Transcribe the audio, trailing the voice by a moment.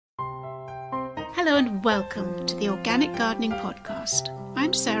Hello and welcome to the Organic Gardening Podcast.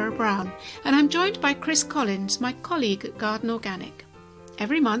 I'm Sarah Brown and I'm joined by Chris Collins, my colleague at Garden Organic.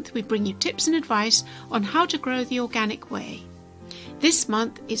 Every month we bring you tips and advice on how to grow the organic way. This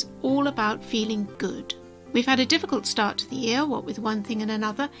month is all about feeling good. We've had a difficult start to the year, what with one thing and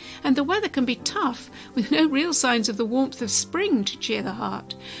another, and the weather can be tough with no real signs of the warmth of spring to cheer the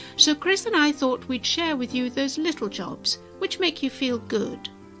heart. So Chris and I thought we'd share with you those little jobs which make you feel good.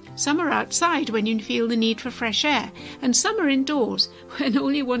 Some are outside when you feel the need for fresh air, and some are indoors when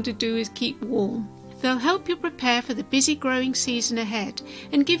all you want to do is keep warm. They'll help you prepare for the busy growing season ahead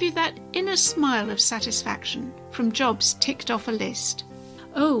and give you that inner smile of satisfaction from jobs ticked off a list.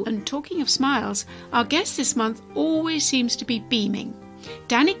 Oh, and talking of smiles, our guest this month always seems to be beaming.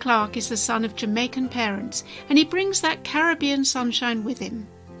 Danny Clarke is the son of Jamaican parents, and he brings that Caribbean sunshine with him.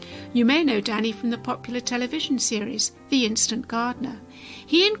 You may know Danny from the popular television series, The Instant Gardener.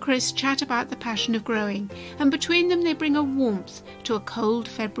 He and Chris chat about the passion of growing, and between them they bring a warmth to a cold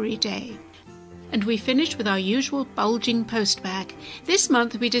February day. And we finish with our usual bulging post bag. This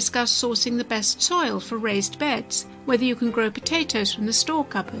month we discuss sourcing the best soil for raised beds, whether you can grow potatoes from the store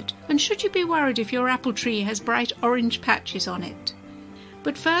cupboard, and should you be worried if your apple tree has bright orange patches on it.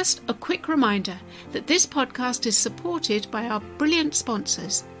 But first, a quick reminder that this podcast is supported by our brilliant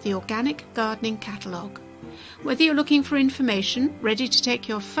sponsors, the Organic Gardening Catalogue. Whether you're looking for information, ready to take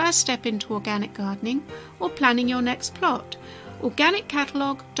your first step into organic gardening, or planning your next plot,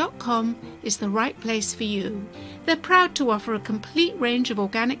 organiccatalogue.com is the right place for you. They're proud to offer a complete range of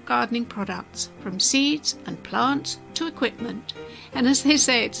organic gardening products, from seeds and plants to equipment. And as they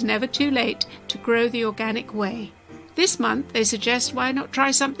say, it's never too late to grow the organic way. This month, they suggest why not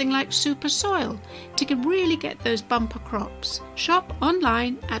try something like super soil to really get those bumper crops. Shop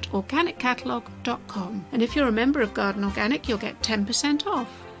online at organiccatalogue.com. And if you're a member of Garden Organic, you'll get 10% off.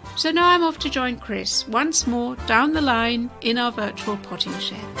 So now I'm off to join Chris once more down the line in our virtual potting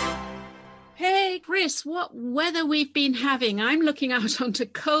shed. Hey Chris, what weather we've been having. I'm looking out onto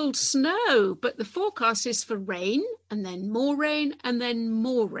cold snow, but the forecast is for rain and then more rain and then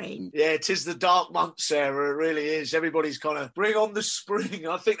more rain. Yeah, it is the dark month, Sarah. It really is. Everybody's kind of bring on the spring.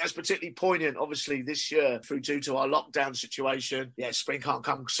 I think that's particularly poignant, obviously, this year due to our lockdown situation. Yeah, spring can't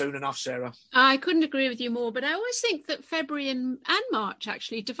come soon enough, Sarah. I couldn't agree with you more, but I always think that February and March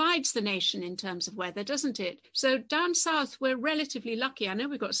actually divides the nation in terms of weather, doesn't it? So down south, we're relatively lucky. I know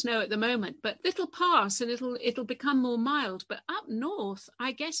we've got snow at the moment, but it'll pass and it'll become more mild. But up north,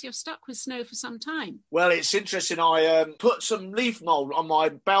 I guess you're stuck with snow for some time. Well, it's interesting. I put some leaf mould on my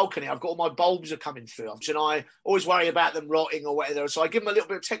balcony. I've got all my bulbs are coming through, and I always worry about them rotting or whatever. So I give them a little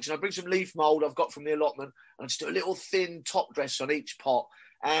bit of attention. I bring some leaf mould I've got from the allotment, and I just do a little thin top dress on each pot.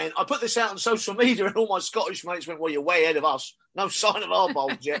 And I put this out on social media, and all my Scottish mates went, well, you're way ahead of us. No sign of our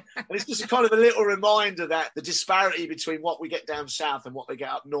bulbs yet. And it's just a kind of a little reminder that the disparity between what we get down south and what they get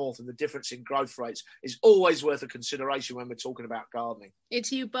up north and the difference in growth rates is always worth a consideration when we're talking about gardening.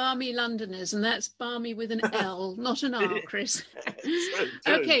 It's you balmy Londoners, and that's balmy with an L, not an R, Chris. True.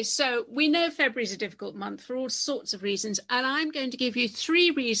 Okay, so we know February's a difficult month for all sorts of reasons, and I'm going to give you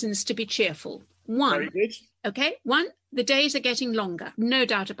 3 reasons to be cheerful. 1. Very good. Okay, 1, the days are getting longer, no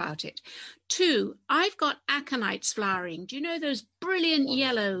doubt about it. 2, I've got aconites flowering. Do you know those brilliant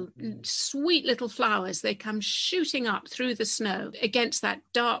yellow, sweet little flowers? They come shooting up through the snow against that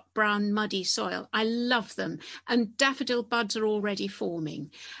dark brown, muddy soil. I love them. And daffodil buds are already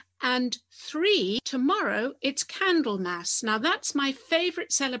forming. And 3, tomorrow, it's Candlemas. Now, that's my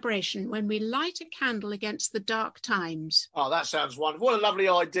favourite celebration, when we light a candle against the dark times. Oh, that sounds wonderful. What a lovely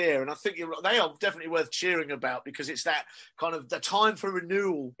idea. And I think they are definitely worth cheering about, because it's that kind of the time for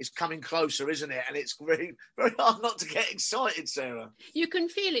renewal is coming closer, isn't it? And it's very, very hard not to get excited, Sarah. You can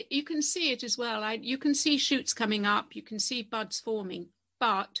feel it. You can see it as well. You can see shoots coming up. You can see buds forming.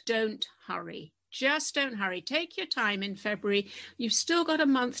 But don't hurry. Just don't hurry. Take your time in February. You've still got a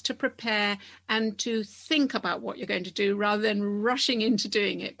month to prepare and to think about what you're going to do rather than rushing into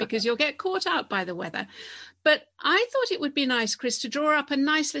doing it, because you'll get caught out by the weather. But I thought it would be nice, Chris, to draw up a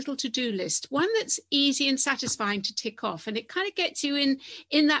nice little to-do list, one that's easy and satisfying to tick off. And it kind of gets you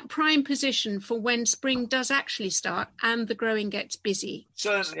in that prime position for when spring does actually start and the growing gets busy.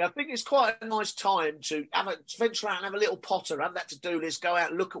 Certainly. I think it's quite a nice time to venture out and have a little potter, have that to-do list, go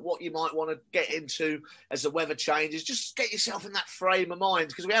out and look at what you might want to get into as the weather changes. Just get yourself in that frame of mind,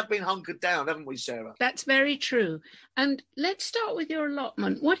 because we have been hunkered down, haven't we, Sarah? That's very true. And let's start with your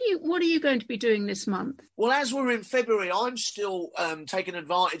allotment. What are you going to be doing this month? Well, as we're in February, I'm still taking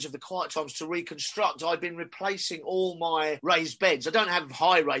advantage of the quiet times to reconstruct. I've been replacing all my raised beds. I don't have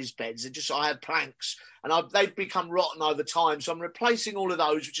high raised beds. I have planks, and they've become rotten over time. So I'm replacing all of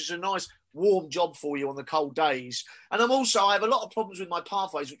those, which is a nice warm job for you on the cold days. And I have a lot of problems with my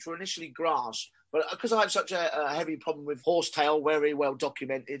pathways, which were initially grass. But because I have such a heavy problem with horsetail, very well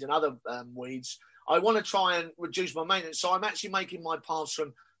documented, and other weeds, I want to try and reduce my maintenance. So I'm actually making my paths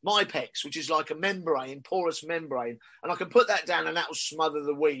from Mypex, which is like a membrane, porous membrane. And I can put that down and that will smother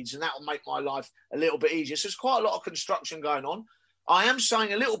the weeds and that will make my life a little bit easier. So there's quite a lot of construction going on. I am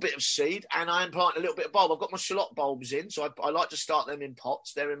sowing a little bit of seed and I am planting a little bit of bulb. I've got my shallot bulbs in, so I like to start them in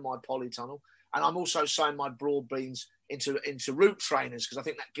pots. They're in my polytunnel. And I'm also sowing my broad beans into root trainers because I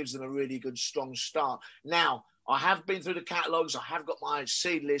think that gives them a really good, strong start. Now, I have been through the catalogues. I have got my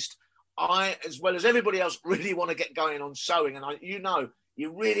seed list. I, as well as everybody else, really want to get going on sowing. And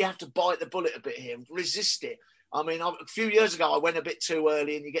you really have to bite the bullet a bit here, resist it. I mean, a few years ago, I went a bit too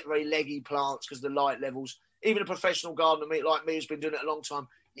early and you get very leggy plants because of the light levels. Even a professional gardener like me who's been doing it a long time,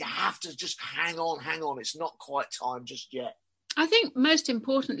 you have to just hang on. It's not quite time just yet. I think most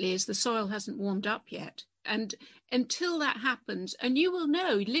importantly is the soil hasn't warmed up yet. And until that happens, and you will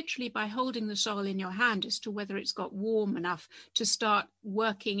know literally by holding the soil in your hand as to whether it's got warm enough to start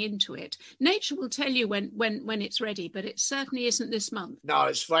working into it. Nature will tell you when it's ready, but it certainly isn't this month. No,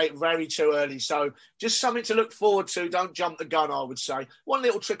 it's very, very too early. So just something to look forward to. Don't jump the gun, I would say. One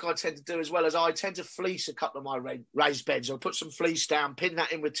little trick I tend to do as well is I tend to fleece a couple of my raised beds. I'll put some fleece down, pin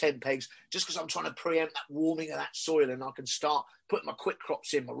that in with tent pegs, just because I'm trying to preempt that warming of that soil and I can start putting my quick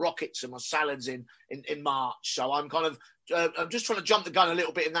crops in, my rockets and my salads in March. So I'm just trying to jump the gun a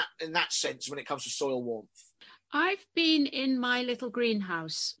little bit in that sense when it comes to soil warmth. I've been in my little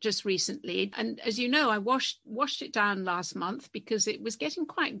greenhouse just recently, and as you know, I washed it down last month because it was getting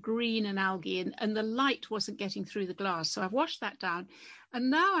quite green and algae, and the light wasn't getting through the glass. So I've washed that down, and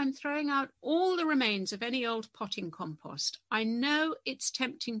now I'm throwing out all the remains of any old potting compost. I know it's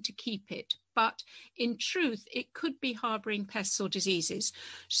tempting to keep it, but in truth, it could be harbouring pests or diseases.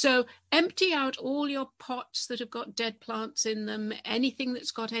 So empty out all your pots that have got dead plants in them, anything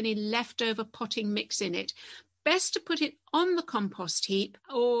that's got any leftover potting mix in it. Best to put it on the compost heap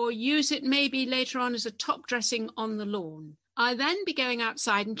or use it maybe later on as a top dressing on the lawn. I then be going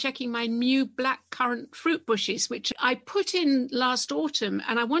outside and checking my new black currant fruit bushes, which I put in last autumn,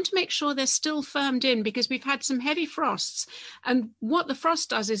 and I want to make sure they're still firmed in because we've had some heavy frosts. And what the frost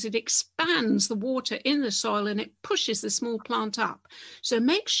does is it expands the water in the soil and it pushes the small plant up. So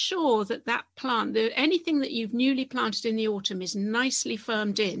make sure that plant, anything that you've newly planted in the autumn is nicely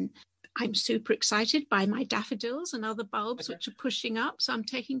firmed in. I'm super excited by my daffodils and other bulbs which are pushing up. So I'm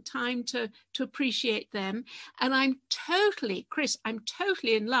taking time to appreciate them. And I'm totally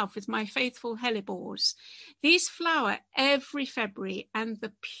in love with my faithful hellebores. These flower every February, and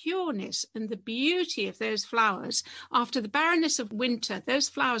the pureness and the beauty of those flowers after the barrenness of winter, those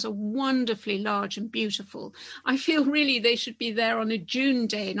flowers are wonderfully large and beautiful. I feel really they should be there on a June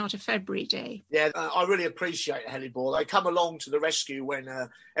day, not a February day. Yeah, I really appreciate hellebore. They come along to the rescue when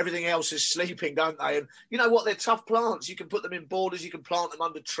everything else is sleeping, don't they? And you know what? They're tough plants. You can put them in borders. You can plant them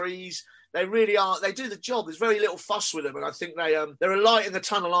under trees. They really are. They do the job. There's very little fuss with them, and I think they're a light in the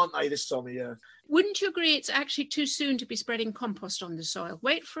tunnel, aren't they, this time of year? Wouldn't you agree it's actually too soon to be spreading compost on the soil?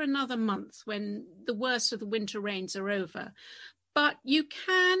 Wait for another month when the worst of the winter rains are over. But you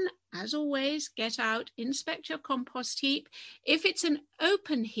can, as always, get out, inspect your compost heap. If it's an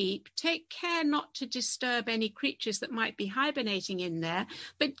open heap, take care not to disturb any creatures that might be hibernating in there,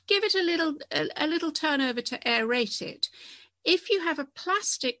 but give it a little turnover to aerate it. If you have a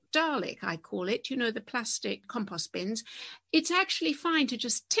plastic Dalek, I call it, the plastic compost bins, it's actually fine to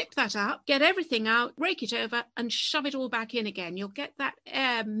just tip that up, get everything out, rake it over and shove it all back in again. You'll get that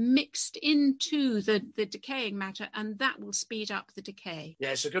air mixed into the decaying matter and that will speed up the decay. Yeah,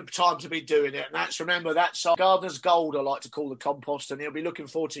 it's a good time to be doing it. And that's gardener's gold, I like to call the compost, and he'll be looking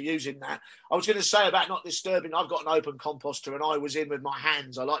forward to using that. I was going to say about not disturbing, I've got an open composter and I was in with my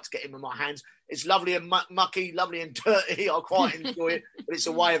hands. I like to get in with my hands. It's lovely and mucky, lovely and dirty. I quite enjoy it, but it's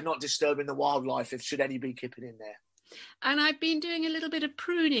a way of not disturbing the wildlife if should any be keeping in there. And I've been doing a little bit of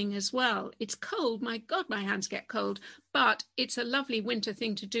pruning as well. It's cold. My God, my hands get cold. But it's a lovely winter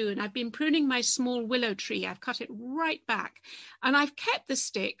thing to do. And I've been pruning my small willow tree. I've cut it right back. And I've kept the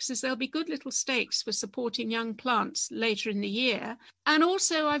sticks as there'll be good little stakes for supporting young plants later in the year. And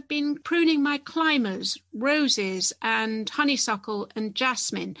also I've been pruning my climbers, roses and honeysuckle and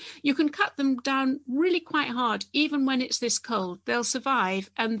jasmine. You can cut them down really quite hard, even when it's this cold. They'll survive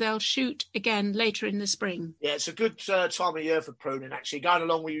and they'll shoot again later in the spring. Yeah, it's a good time of year for pruning, actually. Going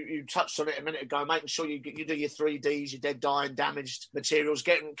along with you touched on it a minute ago, making sure you do your 3Ds, your dead, dying, damaged materials,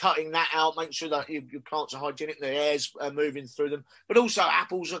 cutting that out, making sure that your plants are hygienic, the air's moving through them. But also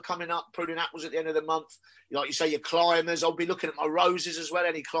apples are coming up, pruning apples at the end of the month. like you say, your climbers. I'll be looking at my roses as well,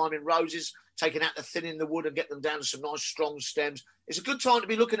 any climbing roses, taking out the thinning the wood and get them down to some nice strong stems. It's a good time to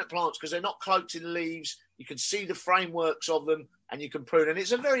be looking at plants because they're not cloaked in leaves. You can see the frameworks of them and you can prune. And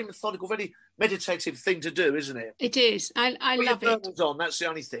it's a very methodical, very meditative thing to do, isn't it? It is. I love it. Thermals on, that's the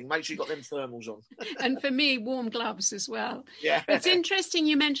only thing. Make sure you've got them thermals on. And for me, warm gloves as well. Yeah. It's interesting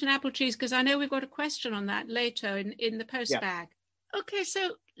you mentioned apple trees because I know we've got a question on that later in the post bag. Okay,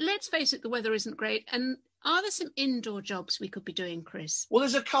 so let's face it, the weather isn't great. And are there some indoor jobs we could be doing, Chris? Well,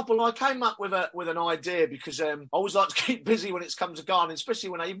 there's a couple. I came up with an idea because I always like to keep busy when it's come to gardening, especially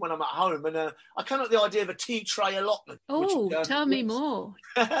even when I'm at home. And I came up with the idea of a tea tray allotment. Oh, tell me more.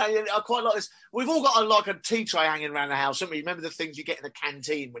 I quite like this. We've all got a tea tray hanging around the house, haven't we? Remember the things you get in the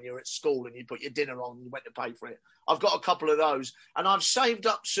canteen when you're at school and you put your dinner on and you went to pay for it? I've got a couple of those. And I've saved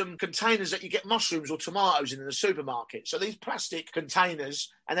up some containers that you get mushrooms or tomatoes in the supermarket. So these plastic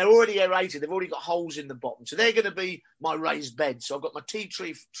containers, and they're already aerated. They've already got holes in the bottom. So they're going to be my raised bed. So I've got my tea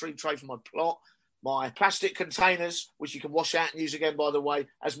tree tray for my plot, my plastic containers, which you can wash out and use again, by the way,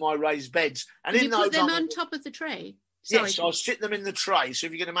 as my raised beds. And you put them on top of the tray? Sorry. Yes, I'll sit them in the tray. So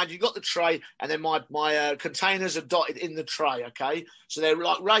if you can imagine, you've got the tray and then my containers are dotted in the tray, okay? So they're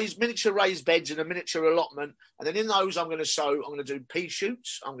like miniature raised beds in a miniature allotment. And then in those, I'm going to do pea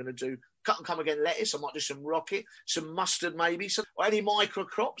shoots. I'm going to do cut and come again lettuce. I might do some rocket, some mustard maybe, or any micro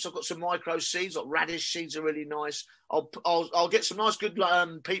crops. I've got some micro seeds, like radish seeds are really nice. I'll get some nice good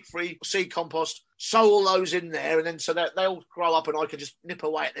peat-free seed compost, sow all those in there, and then so that they'll grow up and I can just nip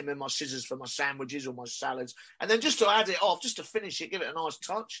away at them with my scissors for my sandwiches or my salads. And then just to add it off, just to finish it, give it a nice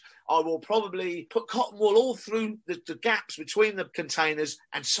touch, I will probably put cotton wool all through the gaps between the containers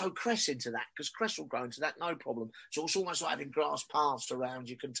and sow cress into that, because cress will grow into that, no problem. So it's almost like having grass paths around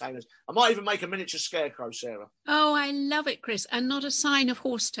your containers. I might even make a miniature scarecrow, Sarah. Oh, I love it, Chris, and not a sign of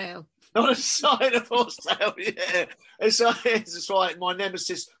horsetail. Not a sign of horsetail, yeah. It's right. My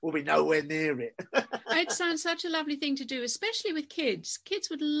nemesis will be nowhere near it. It sounds such a lovely thing to do, especially with kids. Kids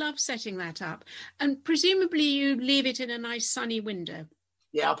would love setting that up. And presumably you leave it in a nice sunny window.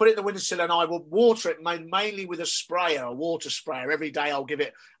 Yeah, I'll put it in the windowsill and I will water it mainly with a water sprayer. Every day I'll give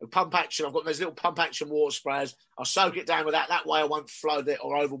it a pump action. I've got those little pump action water sprayers. I'll soak it down with that. That way I won't flood it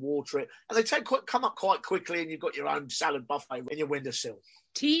or overwater it. And they come up quite quickly and you've got your own salad buffet in your windowsill.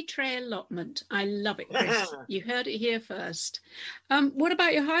 Tea tray allotment. I love it, Chris. You heard it here first. What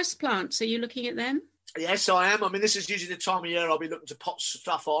about your house plants? Are you looking at them? Yes, I am. I mean, this is usually the time of year I'll be looking to pot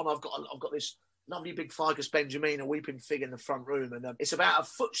stuff on. I've got this lovely big ficus benjamin, a weeping fig in the front room, and it's about a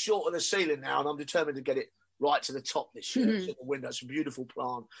foot short of the ceiling now, and I'm determined to get it right to the top this year. It's in the window. It's a beautiful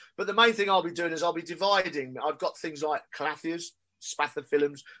plant. But the main thing I'll be doing is I'll be dividing. I've got things like calatheas,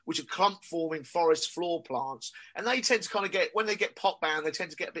 spathiphyllums, which are clump-forming forest floor plants. And they tend to kind of when they get pot-bound, they tend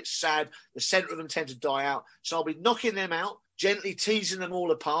to get a bit sad. The centre of them tend to die out. So I'll be knocking them out, gently teasing them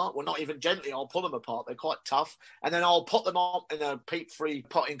all apart. Well, not even gently, I'll pull them apart. They're quite tough. And then I'll pot them up in a peat-free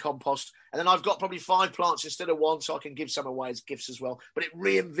potting compost. And then I've got probably 5 plants instead of 1, so I can give some away as gifts as well. But it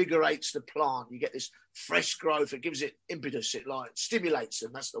reinvigorates the plant. You get this fresh growth. It gives it impetus. It stimulates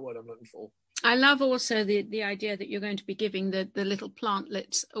them. That's the word I'm looking for. I love also the idea that you're going to be giving the little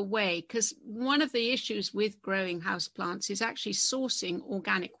plantlets away, because one of the issues with growing houseplants is actually sourcing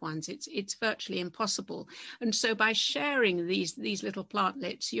organic ones. It's virtually impossible. And so by sharing these little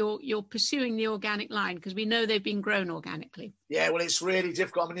plantlets, you're pursuing the organic line, because we know they've been grown organically. Yeah, well, it's really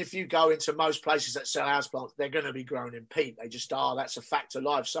difficult. I mean, if you go into most places that sell houseplants, they're going to be grown in peat. They just are. That's a fact of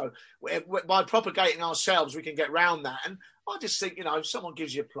life. So by propagating ourselves, we can get round that. And I just think, if someone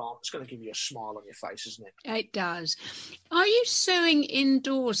gives you a plant, it's going to give you a smile on your face, isn't it? It does. Are you sowing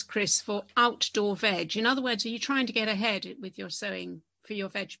indoors, Chris, for outdoor veg? In other words, are you trying to get ahead with your sowing for your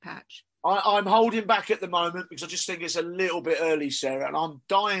veg patch? I'm holding back at the moment because I just think it's a little bit early, Sarah, and I'm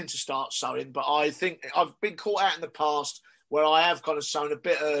dying to start sowing, but I think I've been caught out in the past where I have kind of sown a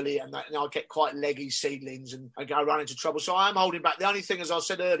bit early and I get quite leggy seedlings and I go run into trouble. So I am holding back. The only thing, as I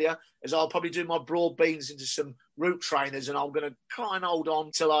said earlier, is I'll probably do my broad beans into some root trainers, and I'm going to try and hold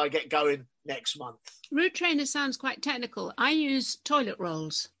on till I get going next month. Root trainer sounds quite technical. I use toilet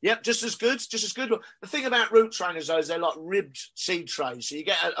rolls. Yep, just as good. But the thing about root trainers, though, is they're like ribbed seed trays. So you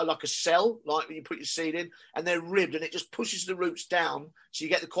get like a cell, like when you put your seed in, and they're ribbed, and it just pushes the roots down. So you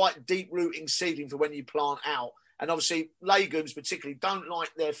get the quite deep rooting seedling for when you plant out. And obviously, legumes particularly don't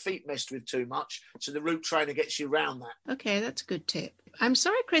like their feet messed with too much. So the root trainer gets you around that. Okay, that's a good tip. I'm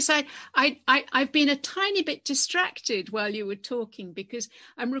sorry, Chris, I've been a tiny bit distracted while you were talking because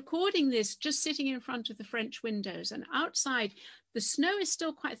I'm recording this just sitting in front of the French windows, and outside the snow is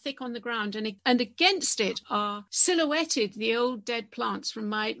still quite thick on the ground, and against it are silhouetted the old dead plants from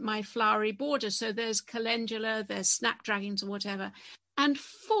my flowery border. So there's calendula, there's snapdragons or whatever. And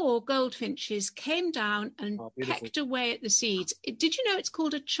 4 goldfinches came down and pecked away at the seeds. Did you know it's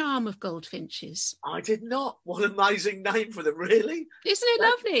called a charm of goldfinches? I did not. What an amazing name for them, really. Isn't it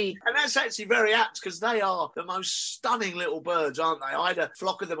lovely? And that's actually very apt because they are the most stunning little birds, aren't they? I had a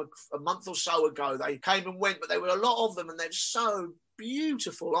flock of them a month or so ago. They came and went, but there were a lot of them, and they're so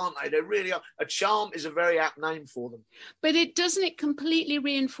beautiful, aren't they? They really are. A charm is a very apt name for them. But doesn't it completely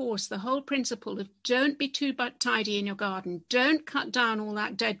reinforce the whole principle of don't be too tidy in your garden. Don't cut down all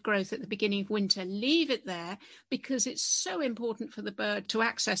that dead growth at the beginning of winter. Leave it there because it's so important for the bird to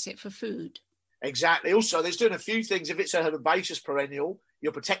access it for food. Exactly. Also, there's doing a few things. If it's a herbaceous perennial,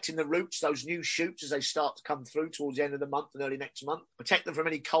 you're protecting the roots, those new shoots, as they start to come through towards the end of the month and early next month. Protect them from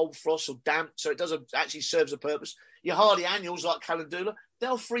any cold frost or damp, so it actually serves a purpose. Your hardy annuals like calendula,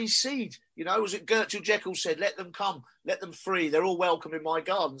 they'll freeze seed. You know, as Gertrude Jekyll said, let them come, let them free. They're all welcome in my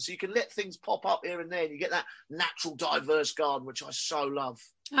garden. So you can let things pop up here and there, and you get that natural, diverse garden, which I so love.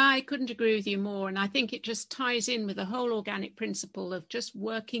 I couldn't agree with you more. And I think it just ties in with the whole organic principle of just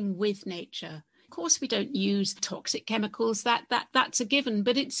working with nature. Of course, we don't use toxic chemicals. That's a given,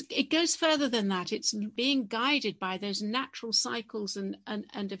 but it goes further than that. It's being guided by those natural cycles and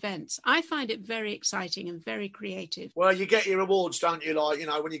events. I find it very exciting and very creative. Well, you get your rewards, don't you? Like, you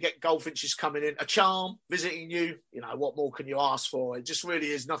know, when you get goldfinches coming in, a charm visiting you, you know, what more can you ask for? It just really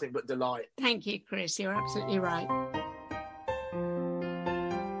is nothing but delight. Thank you, Chris. You're absolutely right.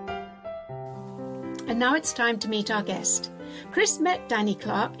 And now it's time to meet our guest. Chris met Danny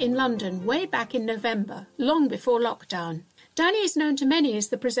Clarke in London way back in November, long before lockdown. Danny is known to many as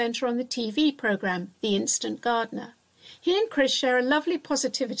the presenter on the TV programme The Instant Gardener. He and Chris share a lovely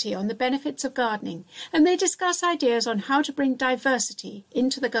positivity on the benefits of gardening, and they discuss ideas on how to bring diversity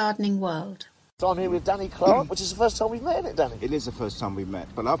into the gardening world. So I'm here with Danny Clarke, which is the first time we've met, isn't it, Danny? It is the first time we've met,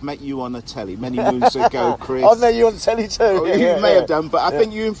 but I've met you on the telly many moons ago, Chris. I've met you on the telly too. Oh, you may have done, but I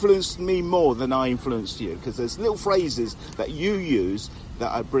think you influenced me more than I influenced you, because there's little phrases that you use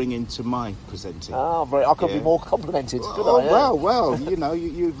that I bring into my presenting. Oh, I could be more complimented. Well, you know,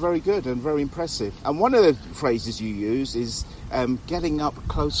 you're very good and very impressive. And one of the phrases you use is getting up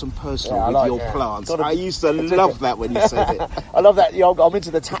close and personal with your plants. I used to love that when you said it. I love that. I'm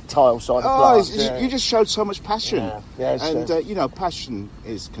into the tactile side of plants. You just showed so much passion. You know, passion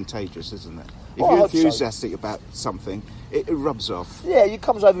is contagious, isn't it? If you're enthusiastic about something, it rubs off. Yeah, it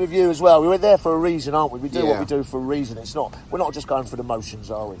comes over with you as well. We're there for a reason, aren't we? We do what we do for a reason. We're not just going for the motions,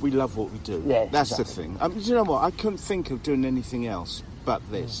 are we? We love what we do. Yeah, that's the thing. Do you know what? I couldn't think of doing anything else but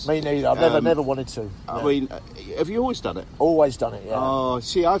this. Me neither. I've never wanted to. I mean, have you always done it? Always done it, yeah. Oh,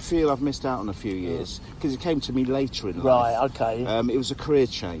 see, I feel I've missed out on a few years because it came to me later in life. Right, okay. It was a career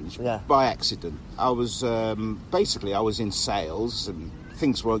change by accident. I was basically I was in sales and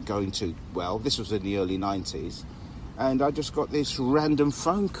things weren't going too well. This was in the early 90s. And I just got this random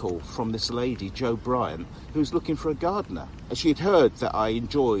phone call from this lady, Jo Bryant, who was looking for a gardener. She'd heard that I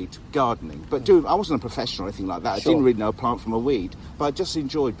enjoyed gardening, but I wasn't a professional or anything like that. Sure. I didn't really know a plant from a weed, but I just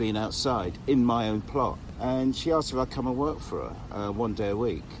enjoyed being outside in my own plot. And she asked if I'd come and work for her 1 day a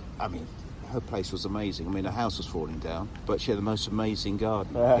week. I mean, her place was amazing. I mean, her house was falling down, but she had the most amazing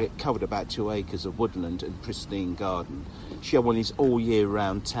garden. Yeah. It covered about 2 acres of woodland and pristine garden. She had one of these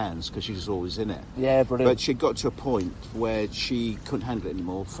all-year-round tans because she was always in it. Yeah, brilliant. But she got to a point where she couldn't handle it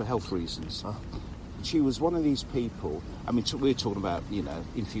anymore for health reasons. Oh. She was one of these people, I mean, we were talking about, you know,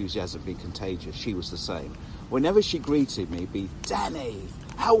 enthusiasm being contagious. She was the same. Whenever she greeted me, it'd be, Danny,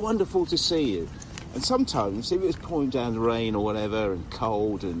 how wonderful to see you. And sometimes, if it was pouring down the rain or whatever and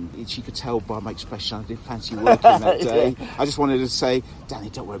cold, and she could tell by my expression I didn't fancy working that day, I just wanted to say, Danny,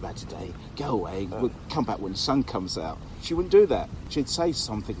 don't worry about today. Go away. We'll come back when the sun comes out. She wouldn't do that. She'd say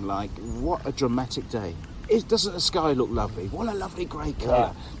something like, what a dramatic day. Doesn't the sky look lovely? What a lovely grey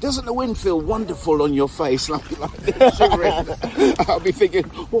colour. Yeah. Doesn't the wind feel wonderful on your face? Like this? I'll be thinking,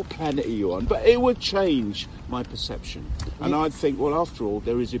 what planet are you on? But it would change my perception. And I'd think, well, after all,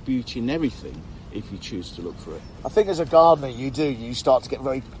 there is a beauty in everything. if you choose to look for it. I think as a gardener, you start to get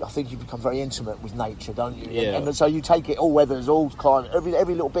you become very intimate with nature, don't you? Yeah. And so you take it all weathers, all climate, every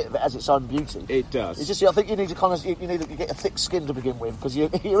little bit of it has its own beauty. It does. It's just, I think you need to get a thick skin to begin with, because you're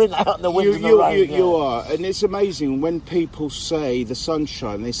out in the wind and the rain. You are, and it's amazing when people say the sun's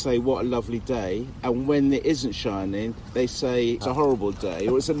shining, they say what a lovely day, and when it isn't shining, they say it's a horrible day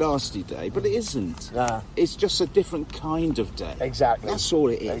or it's a nasty day, but it isn't. Nah. It's just a different kind of day. Exactly. That's all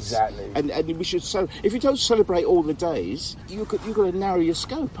it is. Exactly. And we should. So if you don't celebrate all the days, you've got to narrow your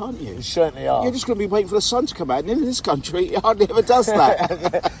scope, aren't you? You certainly are. You're just going to be waiting for the sun to come out, and in this country, it hardly ever does that.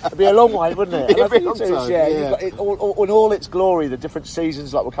 It'd be a long way, wouldn't it? It'd be a long time. Yeah. You've got it, in all its glory, the different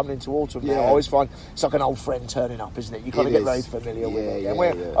seasons, like we're coming into autumn now. I always find it's like an old friend turning up, isn't it? You've got to get very familiar with it.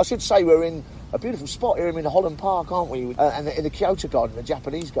 And I should say we're in a beautiful spot here in Holland Park, aren't we? And in the Kyoto Garden, the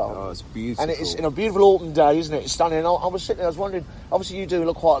Japanese garden. Oh, it's beautiful. And it's in a beautiful autumn day, isn't it? It's stunning. And I was sitting there, I was wondering, obviously you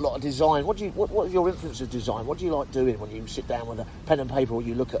do quite a lot of design. What is your influence of design? What do you like doing when you sit down with a pen and paper or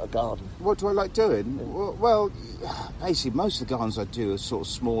you look at a garden? What do I like doing? Well, basically, most of the gardens I do are sort of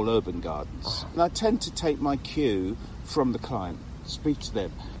small urban gardens. And I tend to take my cue from the client, speak to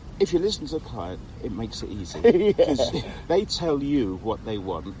them. If you listen to the client, it makes it easy. Because they tell you what they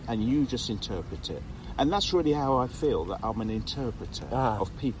want and you just interpret it. And that's really how I feel, that I'm an interpreter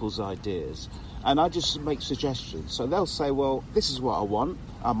of people's ideas. And I just make suggestions. So they'll say, well, this is what I want.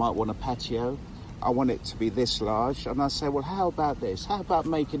 I might want a patio. I want it to be this large. And I say, well, how about this? How about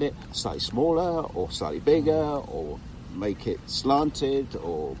making it slightly smaller or slightly bigger, or make it slanted,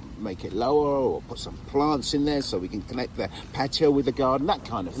 or make it lower, or put some plants in there so we can connect the patio with the garden, that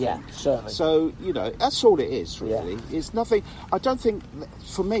kind of thing. Yeah, certainly. So, that's all it is, really. It's nothing, I don't think,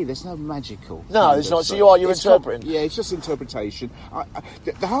 for me, there's no magical. No, it's not. So you're interpreting. It's just interpretation.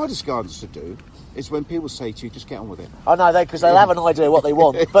 The hardest gardens to do is when people say to you, just get on with it. I know, because they'll have an idea what they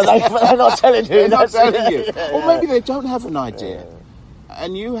want, but they're not telling you. They're not telling you. Or maybe they don't have an idea.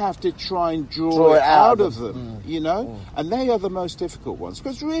 And you have to try and draw it out of them, And they are the most difficult ones.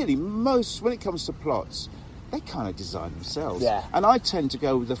 Because really, when it comes to plots, they kind of design themselves. Yeah. And I tend to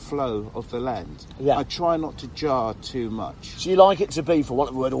go with the flow of the land. Yeah. I try not to jar too much. So you like it to be, for want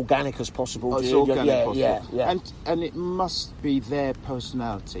of a word, organic as possible? As organic possible. Yeah. And it must be their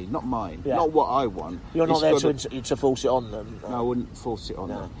personality, not mine, not what I want. You're not there to force it on them? No, I wouldn't force it on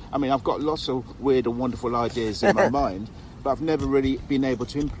them. I mean, I've got lots of weird and wonderful ideas in my mind, but I've never really been able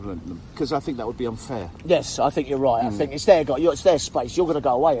to implement them, because I think that would be unfair. Yes, I think you're right. I think it's their space. You're going to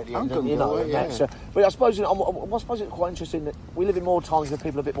go away at the end. I'm going to go away, but I suppose it's quite interesting that we live in more times where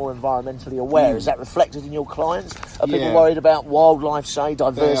people are a bit more environmentally aware. Is that reflected in your clients? Are people worried about wildlife, say,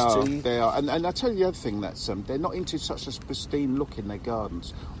 diversity? They are. And I tell you the other thing, that's they're not into such a pristine look in their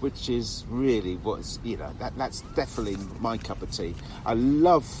gardens, which is really what's, that's definitely my cup of tea. I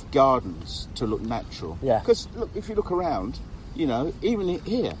love gardens to look natural. Yeah. Because, look, if you look around, even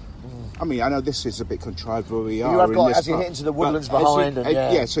here. I mean, I know this is a bit contrived where we are. As you hit into the woodlands behind.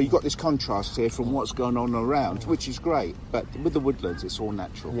 So you've got this contrast here from what's going on around, which is great. But with the woodlands, it's all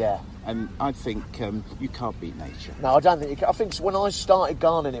natural. Yeah. And I think you can't beat nature. No, I don't think you can. I think when I started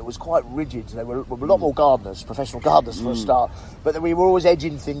gardening, it was quite rigid. There were a lot more gardeners, professional gardeners for a start. But we were always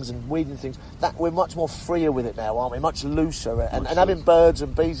edging things and weeding things. We're much more freer with it now, aren't we? Much looser. And having birds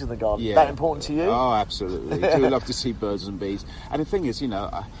and bees in the garden, that important to you? Oh, absolutely. I do love to see birds and bees. And the thing is,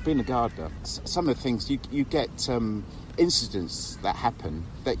 being a gardener, some of the things you get incidents that happen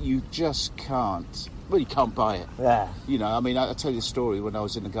that you just can't. Well, you can't buy it. Yeah. I mean, I'll tell you a story. When I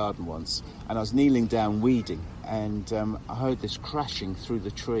was in the garden once, and I was kneeling down weeding, and I heard this crashing through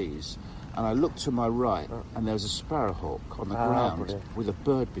the trees, and I looked to my right, and there was a sparrowhawk on the ground with a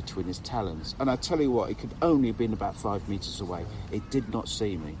bird between his talons. And I tell you what, it could only have been about 5 metres away. It did not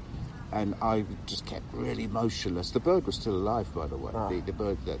see me. And I just kept really motionless. The bird was still alive, by the way, the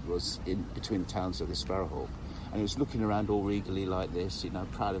bird that was in between the talons of the sparrowhawk. And it was looking around all regally like this,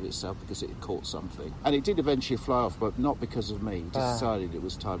 proud of itself because it had caught something. And it did eventually fly off, but not because of me. It decided it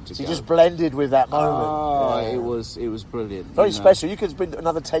was time to go. You just blended with that moment. Oh, it was brilliant. Very special. You could have been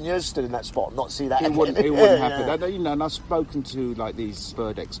another 10 years stood in that spot and not see that again. It wouldn't happen. And I've spoken to these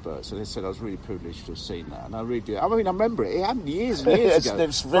bird experts, and they said I was really privileged to have seen that. And I really do. I mean, I remember it. It happened years and years ago.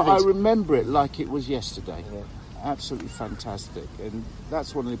 But I remember it like it was yesterday. Yeah. Absolutely fantastic. And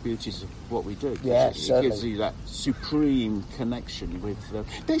that's one of the beauties of what we do. Yeah, it gives you that supreme connection with.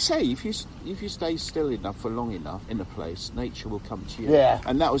 They say if you stay still enough for long enough in a place, nature will come to you. Yeah,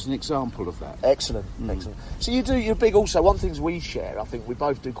 and that was an example of that. Excellent. So you're big also. One thing we share, I think we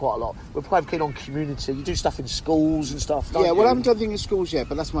both do quite a lot. We're quite keen on community. You do stuff in schools and stuff. Don't you? I haven't done anything in schools yet,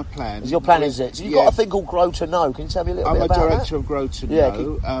 but that's my plan. Your plan is it? So you've got a thing called Grow to Know. Can you tell me a little bit about that? I'm a director of Grow to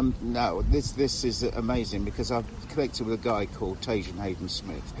Know. No, this is amazing because I've connected with a guy called Tajan Hayden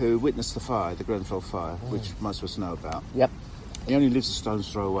Smith, who witnessed the fire, the Grenfell fire, which most of us know about. Yep. He only lives a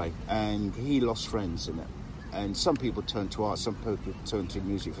stone's throw away, and he lost friends in it. And some people turn to art, some people turn to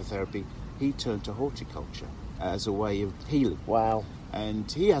music for therapy. He turned to horticulture as a way of healing. Wow.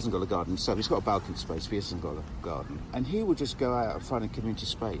 And he hasn't got a garden himself. He's got a balcony space, but he hasn't got a garden. And he would just go out and find a community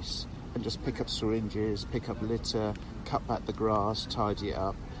space and just pick up syringes, pick up litter, cut back the grass, tidy it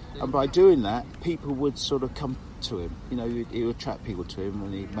up. And by doing that, people would sort of come to him. You know, he would attract people to him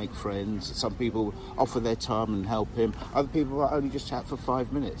and he'd make friends. Some people offer their time and help him. Other people might only just chat for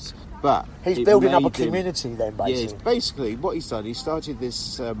 5 minutes. But he's building up a community then, basically. Yes, basically what he's done, he started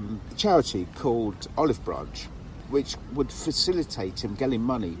this charity called Olive Branch, which would facilitate him getting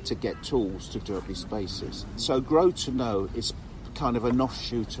money to get tools to do up these spaces. So Grow to Know is kind of an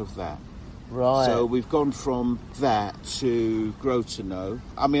offshoot of that. Right. So we've gone from that to Grow to Know.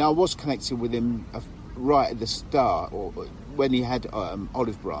 I mean, I was connected with him right at the start, or when he had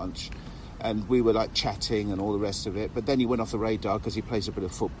Olive Branch, and we were like chatting and all the rest of it. But then he went off the radar because he plays a bit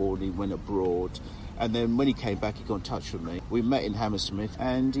of football and he went abroad. And then when he came back, he got in touch with me. We met in Hammersmith,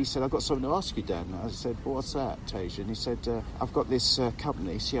 and he said, "I've got something to ask you, Dan." I said, "Well, what's that, Tajan?" And he said, "I've got this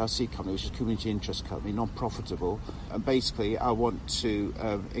company, CRC company, which is a community interest company, non-profitable. And basically, I want to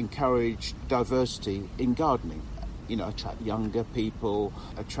encourage diversity in gardening. You know, attract younger people,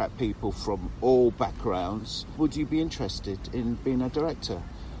 attract people from all backgrounds. Would you be interested in being a director?"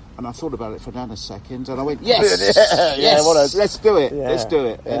 And I thought about it for a second, and I went, yes, yes, let's do it, let's do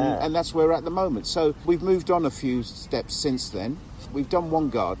it. And that's where we're at the moment. So we've moved on a few steps since then. We've done one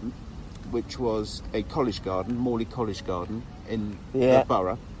garden, which was a college garden, Morley College Garden in the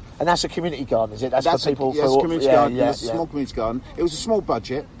borough. And that's a community garden, is it? That's for people. Yes, a community garden. It's a small community garden. It was a small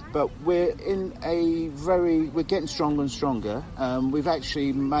budget, but we're getting stronger and stronger. We've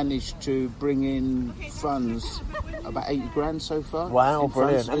actually managed to bring in funds, about 80 grand so far. Wow,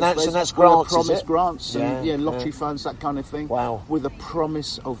 brilliant! And that's grants, promised grants and lottery funds, that kind of thing. Wow, with a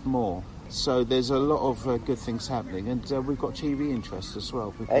promise of more. So there's a lot of good things happening, and we've got TV interest as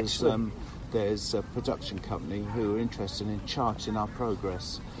well because there's a production company who are interested in charting our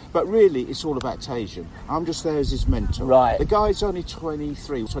progress. But really, it's all about Tajan. I'm just there as his mentor. Right. The guy's only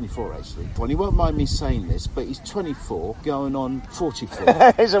 24 actually. Well, he won't mind me saying this, but he's 24, going on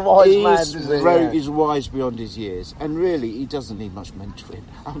 44. He's a wise man, isn't he? He's wise beyond his years. And really, he doesn't need much mentoring.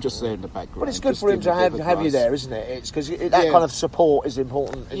 I'm just there in the background. But it's good for him to have you there, isn't it? It's because that kind of support is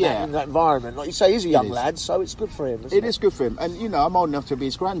important in that environment. Like you say, he's a young lad, so it's good for him, isn't it? It is good for him. And, you know, I'm old enough to be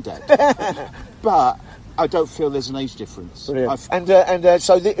his granddad. But I don't feel there's an age difference. So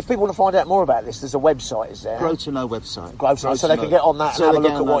if people want to find out more about this, there's a website, is there? Grow to Know website. Grow to Know, so they can get on that and have a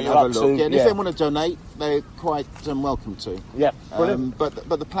look at what you're up to. Yeah, and if they want to donate, they're quite welcome to. Yeah, brilliant. But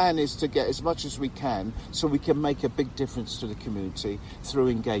the plan is to get as much as we can so we can make a big difference to the community through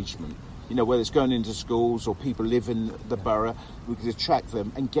engagement. You know, whether it's going into schools or people live in the borough, we can attract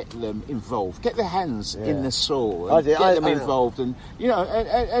them and get them involved. Get their hands in the soil and get them involved and, you know,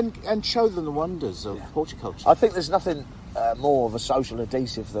 and show them the wonders of horticulture. I think there's nothing more of a social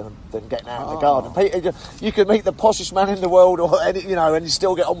adhesive than getting out in the garden. You can meet the poshest man in the world and you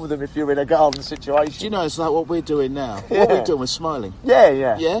still get on with them if you're in a garden situation. Do you know, it's like what we're doing now. What we're doing, we're smiling.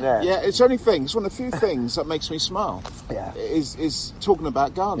 Yeah. It's the only thing, it's one of the few things that makes me smile. Is talking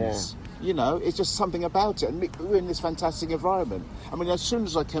about gardens. You know, it's just something about it. And we're in this fantastic environment. I mean, as soon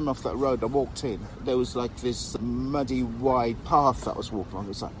as I came off that road, I walked in. There was like this muddy, wide path that I was walking on. It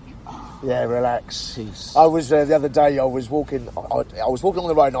was like, relax. Peace. I was the other day. I was walking. I was walking on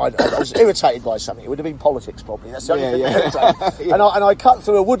the road, and I was irritated by something. It would have been politics, probably. That's the only thing. And I cut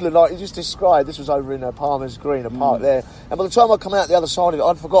through a woodland like you just described. This was over in Palmer's Green, a park there. And by the time I come out the other side of it,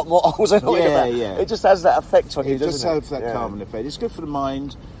 I'd forgotten what I was annoyed about. Yeah. It just has that effect on you, doesn't it? It just has that calming effect. It's good for the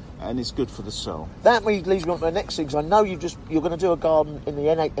mind. And it's good for the soul. That leads me on to the next thing, because I know you're going to do a garden in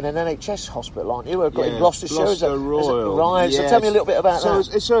an NHS hospital, aren't you? In Gloucestershire. Gloucester Royal. Right, so tell me a little bit about that.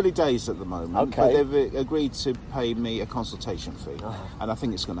 So it's early days at the moment, okay. But they've agreed to pay me a consultation fee, and I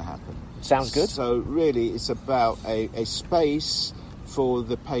think it's going to happen. Sounds good. So really, it's about a space for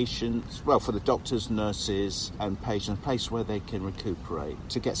the patients, well, for the doctors, nurses and patients, a place where they can recuperate,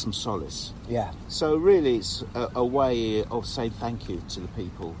 to get some solace. Yeah. So really it's a way of saying thank you to the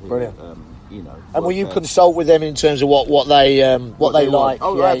people who, you know. And will you consult with them in terms of what they like?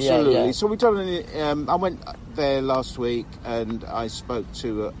 Oh, yeah, absolutely. Yeah. So we've done I went there last week and I spoke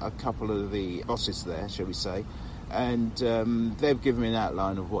to a couple of the bosses there, shall we say, and they've given me an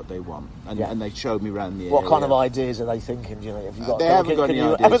outline of what they want, and they showed me around the area. What kind of ideas are they thinking? Do you know, have you got? They haven't got any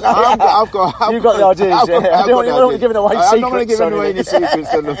ideas. You've got the ideas. I don't want to give away secrets. I'm not going to give away any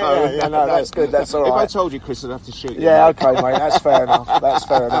secrets on the phone. No, that's good. That's all right. If I told you, Chris, I'd have to shoot you. Yeah, okay, mate. That's fair enough.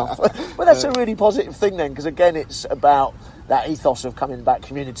 Well, that's a really positive thing then, because again, it's about that ethos of coming back,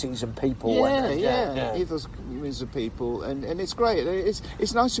 communities and people. Ethos communities of people, and it's great.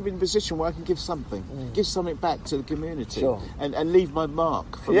 It's nice to be in a position where I can give something back to the community, and leave my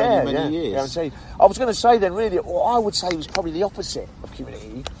mark for many years. Yeah, I was going to say then, really, what I would say was probably the opposite of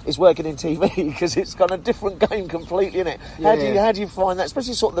community is working in TV, because it's kind of different game completely, isn't it? How do you find that,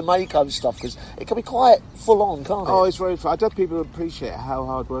 especially sort of the makeover stuff, because it can be quite full on, can't it? Oh, it's very fun. I don't think people appreciate how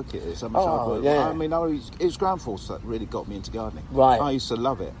hard work it is, how much hard work. Yeah. I mean, it was ground force that really got me into gardening. Right. I used to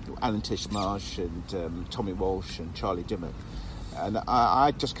love it. Alan Tishmarsh and Tommy Walsh and Charlie Dimmock. And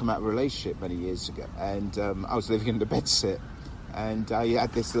I'd just come out of a relationship many years ago, and I was living in the bedsit, and I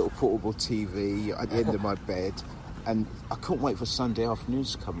had this little portable TV at the end of my bed, and I couldn't wait for Sunday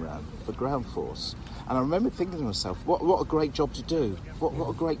afternoons to come around for ground force. And I remember thinking to myself, what a great job to do. What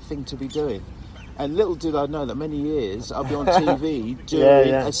a great thing to be doing. And little did I know that many years I'll be on TV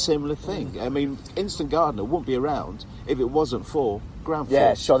doing a similar thing. I mean, Instant Gardener wouldn't be around if it wasn't for ground force.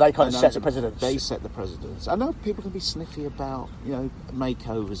 Yeah, so they kind of set the precedents. They set the precedents. I know people can be sniffy about, you know,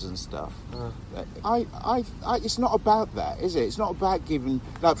 makeovers and stuff. It's not about that, is it? It's not about giving,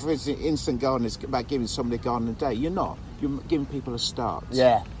 like for instance, Instant Gardener is about giving somebody a garden a day. You're not. You're giving people a start.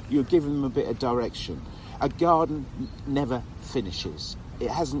 Yeah. You're giving them a bit of direction. A garden never finishes. It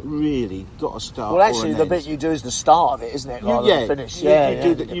hasn't really got a start. Well, actually, the bit you do is the start of it, isn't it? Rather than finish.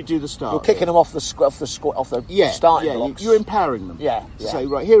 You do the start. You're kicking them off the starting blocks. You're empowering them. Yeah. Say,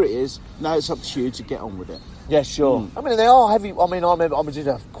 right, here it is. Now it's up to you to get on with it. Yeah, sure. I mean, they are heavy. I mean, I remember I did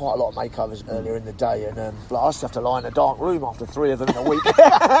quite a lot of makeovers earlier in the day, and I used to have to lie in a dark room after 3 of them in a week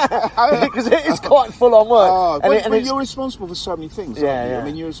because it is quite full on work. But you're responsible for so many things. Aren't you? I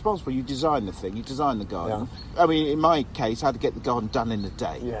mean, you're responsible. You design the thing. You design the garden. Yeah. I mean, in my case, I had to get the garden done in a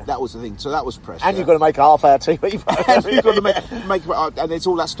day. Yeah. That was the thing. So that was pressure. And you've got to make a half-hour TV. And you've got to make and it's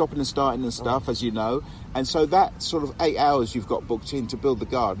all that stopping and starting and stuff, as you know. And so that sort of 8 hours you've got booked in to build the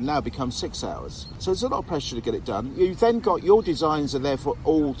garden now becomes 6 hours. So there's a lot of pressure to get it done. You've then got your designs are there for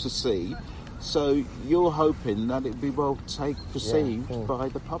all to see. So you're hoping that it'll be well perceived by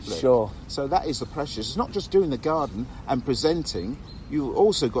the public. Sure. So that is the pressure. It's not just doing the garden and presenting. You've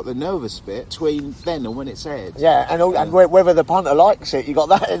also got the nervous bit between then and when it's aired. Yeah, and whether the punter likes it, you got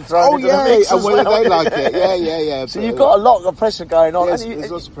that thrown into the mix and whether they like it. Yeah. So you've got a lot of pressure going on.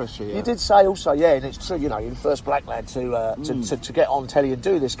 There's lots of pressure, You did say also, and it's true, you know, you're the first black lad to get on telly and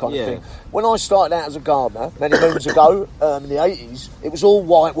do this kind of thing. When I started out as a gardener, many moons ago, in the 80s, it was all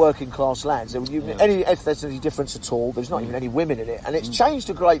white working class lads. If there's any difference at all, there's not even any women in it. And it's changed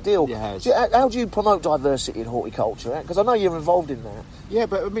a great deal. How do you promote diversity in horticulture? Because I know you're involved in that. Yeah,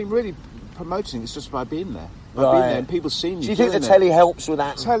 but I mean, really, promoting it's just by being there. By being there and people seeing you. Do you think the telly helps with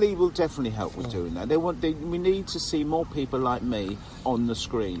that? Telly will definitely help with doing that. We need to see more people like me on the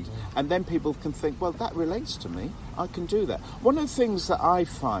screen, and then people can think, well, that relates to me. I can do that. One of the things that I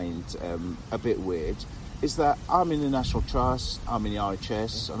find a bit weird is that I'm in the National Trust, I'm in the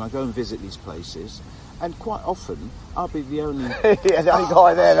RHS, and I go and visit these places. And quite often, I'll be the only guy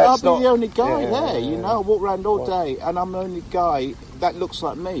there. I'll be the only guy there. You know, I walk around all day, and I'm the only guy that looks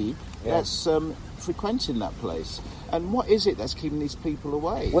like me that's frequenting that place. And what is it that's keeping these people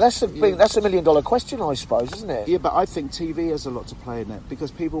away? Well, that's a million-dollar question, I suppose, isn't it? Yeah, but I think TV has a lot to play in it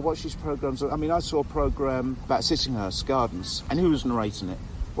because people watch these programs. I mean, I saw a program about Sissinghurst Gardens, and who was narrating it?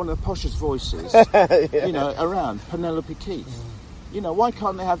 One of the poshest voices, you know, around, Penelope Keith. You know, why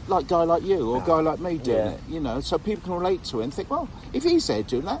can't they have like a guy like you or a guy like me doing it? You know, so people can relate to it and think, well, if he's there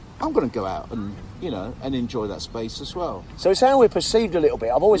doing that, I'm going to go out and, you know, and enjoy that space as well. So it's how we're perceived a little bit.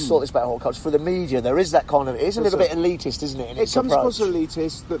 I've always thought this about horticulture. For the media, there is that kind of... It is a little bit elitist, isn't it? It comes across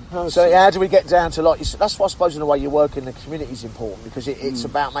elitist, that person... So how do we get down to, like... That's why I suppose in a way you work in the community is important because it's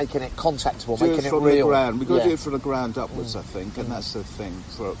about making it contactable, making it real. We've got to do it from the ground upwards, I think, and that's the thing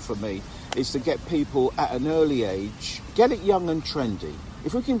for me, is to get people at an early age, get it young and trendy.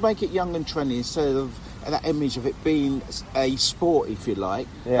 If we can make it young and trendy instead of that image of it being a sport, if you like,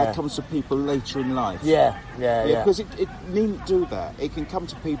 that comes to people later in life. Because it needn't do that. It can come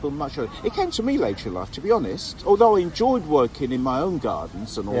to people much earlier. It came to me later in life, to be honest. Although I enjoyed working in my own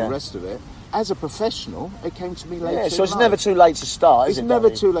gardens and all the rest of it, as a professional, it came to me later in life. So it's never too late to start, is it? It's never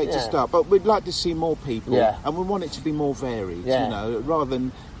too late to start, but we'd like to see more people, and we want it to be more varied, you know, rather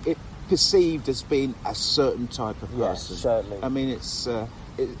than it perceived as being a certain type of person. Certainly. I mean, it's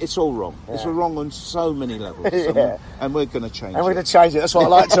all wrong. It's wrong on so many levels, and we're going to change it. And we're going to change it. That's what I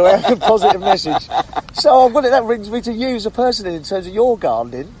like to hear, a positive message. So that brings me to you as a person in terms of your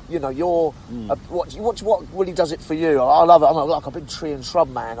gardening. You know, what really does it for you? I love it. I'm like a big tree and shrub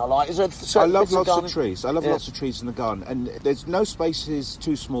man. I love lots of trees. I love lots of trees in the garden, and there's no spaces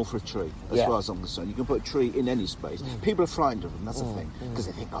too small for a tree, as far as I'm concerned. You can put a tree in any space. People are frightened of them. That's the thing, because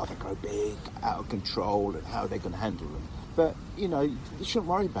they think, they grow big, out of control, and how are they going to handle them? But, you know, you shouldn't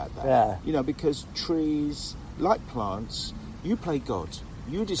worry about that. You know, because trees, like plants, you play God.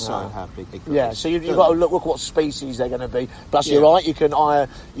 You decide how big they grow. So you've got to look what species they're going to be. Plus, you're right, you can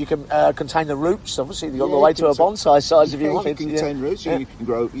contain the roots. Obviously, you've got the way to a bonsai size if you want. You can contain roots. You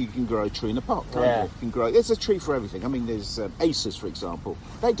can grow a tree in a pot, can't you? You can grow. There's a tree for everything. I mean, there's acers, for example.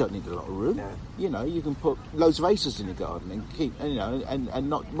 They don't need a lot of room. You know, you can put loads of acers in your garden and keep, and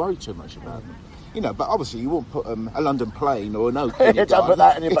not worry too much about them. You know, but obviously you won't put a London plane or an oak in your Don't put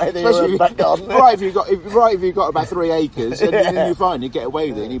that in your back garden. Right, if you've got about 3 acres, and then you find you get away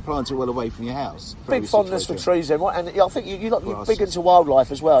with it and you plant it well away from your house. Big fondness for trees then. And I think you're big into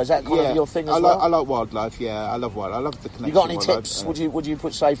wildlife as well. Is that kind of your thing as well? I like wildlife, I love wildlife. I love the connection. You got any tips? Would you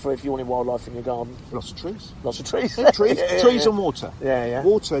put safer if you wanted wildlife in your garden? Lots of trees. Lots of trees? Trees and water. Yeah.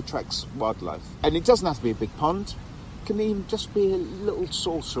 Water attracts wildlife. And it doesn't have to be a big pond. Can even just be a little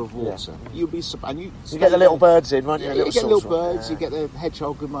saucer of water. You'll be surprised. You get the little birds in, won't you? You get little birds. You get the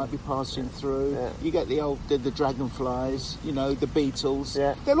hedgehog who might be passing through. You get the dragonflies. You know, the beetles.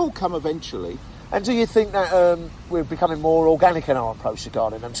 They'll all come eventually. And do you think that we're becoming more organic in our approach to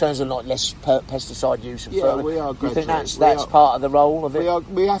gardening in terms of like less pesticide use and further? We are. Do you think that's part of the role of it?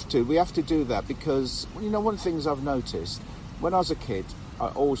 We have to do that because one of the things I've noticed when I was a kid, I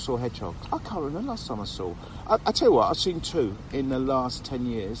always saw hedgehogs. I can't remember last time I saw. I tell you what, I've seen 2 in the last 10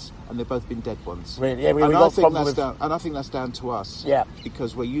 years, and they've both been dead ones. Really? Yeah, I think that's down to us. Yeah.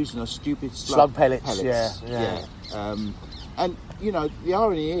 Because we're using those stupid slug pellets. Yeah. And you know, the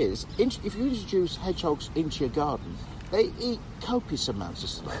irony is, if you introduce hedgehogs into your garden, they eat copious amounts of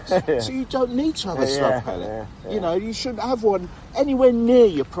slugs. So you don't need to have a slug pellet. You know, you shouldn't have one anywhere near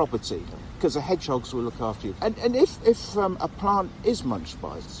your property, because the hedgehogs will look after you. And if a plant is munched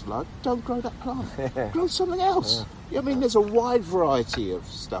by a slug, don't grow that plant. Grow something else. I mean, there's a wide variety of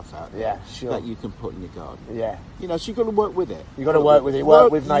stuff out there that you can put in your garden. You know, so you've got to work with it. You've got to work with it,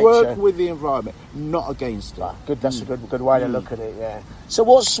 work with nature. Work with the environment, not against it. Good. That's a good way to look at it, So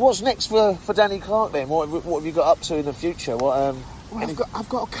what's next for Danny Clarke then? What have you got up to in the future? I've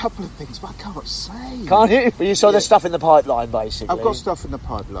got a couple of things, but I can't say. Can't you? But you saw there's stuff in the pipeline, basically. I've got stuff in the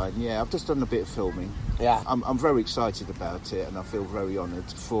pipeline, I've just done a bit of filming. I'm very excited about it, and I feel very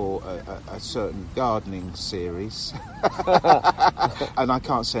honoured for a certain gardening series. And I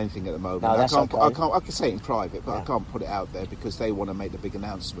can't say anything at the moment. No, that's okay. I can say it in private, but I can't put it out there because they want to make the big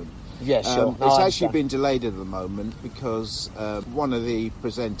announcement. Yeah, sure. It's actually been delayed at the moment because one of the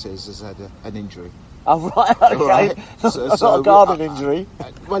presenters has had an injury. Oh, right, okay. Right. Not a garden injury.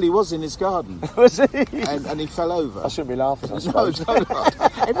 Well, he was in his garden. Was he? And he fell over. I shouldn't be laughing, I No, suppose.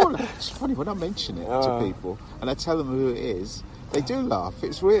 it's funny when I mention it to people and I tell them who it is, they do laugh.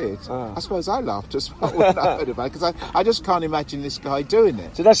 It's weird. I suppose I laughed as well when I heard about it because I just can't imagine this guy doing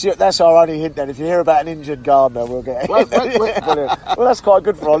it. So that's our only hint then. If you hear about an injured gardener, we'll get it. Well, that's quite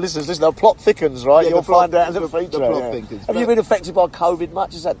good for our listeners. Listen, the plot thickens, right? You'll find out in the future. The plot thickens. Have you been affected by COVID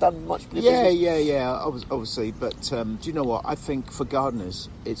much? Has that done much for your business? Yeah. Obviously, but do you know what? I think for gardeners,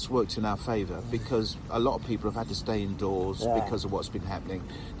 it's worked in our favour because a lot of people have had to stay indoors because of what's been happening.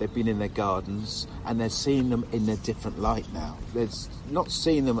 They've been in their gardens and they're seeing them in a different light now. There's not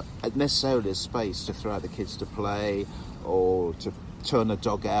seeing them necessarily as space to throw out the kids to play or to turn a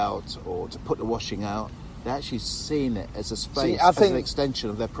dog out or to put the washing out. They're actually seeing it as a space, as an extension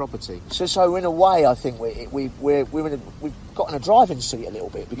of their property. So in a way, I think we've got in a driving seat a little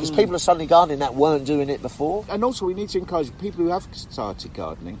bit because people are suddenly gardening that weren't doing it before. And also we need to encourage people who have started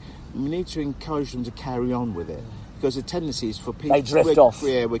gardening, we need to encourage them to carry on with it. Because the tendency is for people... They drift off.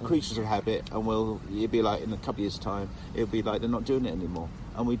 Yeah, we're creatures of habit and it'll be like in a couple of years' time, it'll be like they're not doing it anymore.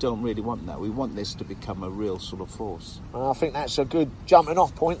 and we don't really want that. We want this to become a real sort of force. I think that's a good jumping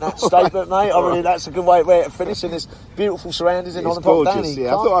off point, that statement, mate. That's a good way to finish in this beautiful surroundings in Holland Park. Danny Clarke.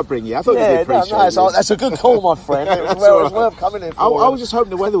 I thought I'd bring you. I thought you'd appreciate it. That's a good call, my friend. It was worth coming in for. I was just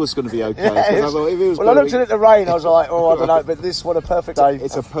hoping the weather was going to be okay. I thought if it was I looked at the rain, I was like, I don't know, but this, what a perfect day.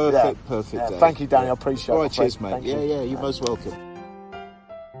 It's a perfect day. Thank you, Danny, I appreciate it. All right, cheers, mate. Yeah, you're most welcome.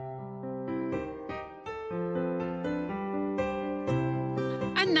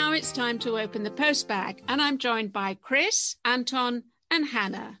 And now it's time to open the post bag, and I'm joined by Chris, Anton and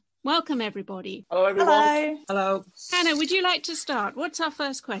Hannah. Welcome, everybody. Hello, everyone. Hello. Hannah, would you like to start? What's our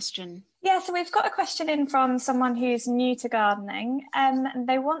first question? Yeah, so we've got a question in from someone who's new to gardening.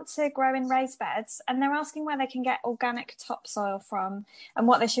 They want to grow in raised beds, and they're asking where they can get organic topsoil from and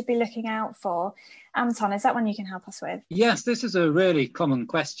what they should be looking out for. Anton, is that one you can help us with? Yes, this is a really common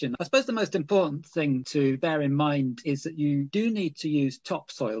question. I suppose the most important thing to bear in mind is that you do need to use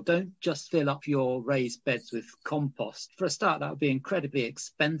topsoil. Don't just fill up your raised beds with compost. For a start, that would be incredibly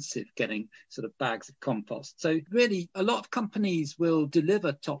expensive, getting sort of bags of compost. So really, a lot of companies will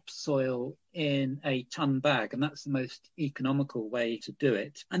deliver topsoil in a ton bag, and that's the most economical way to do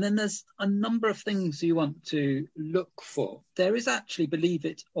it. And then there's a number of things you want to look for. There is actually, believe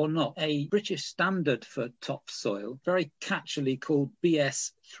it or not, a British standard for topsoil, very catchily called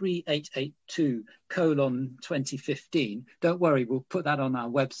BS 3882:2015. Don't worry, we'll put that on our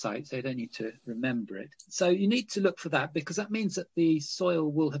website, so you don't need to remember it. So you need to look for that, because that means that the soil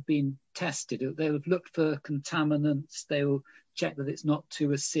will have been tested. They'll have looked for contaminants, they'll check that it's not too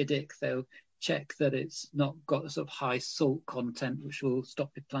acidic, they'll check that it's not got a sort of high salt content, which will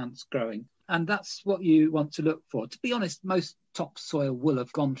stop your plants growing. And that's what you want to look for. To be honest, most topsoil will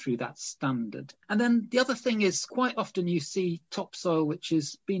have gone through that standard. And then the other thing is, quite often you see topsoil which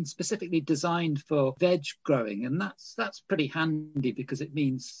has been specifically designed for veg growing, and that's pretty handy, because it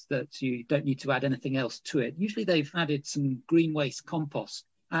means that you don't need to add anything else to it. Usually they've added some green waste compost.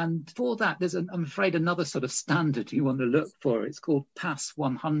 And for that, there's, I'm afraid, another sort of standard you want to look for. It's called PASS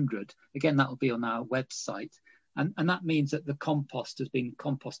 100. Again, that will be on our website. And that means that the compost has been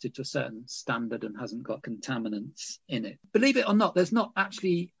composted to a certain standard and hasn't got contaminants in it. Believe it or not, there's not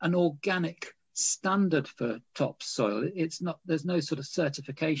actually an organic standard for topsoil. There's no sort of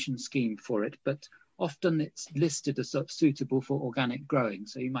certification scheme for it, but often it's listed as sort of suitable for organic growing,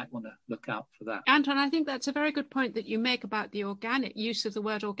 so you might want to look out for that. Anton, I think that's a very good point that you make about the organic use of the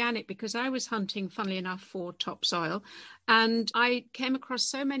word organic, because I was hunting, funnily enough, for topsoil, and I came across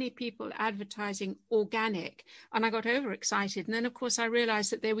so many people advertising organic, and I got overexcited. And then, of course, I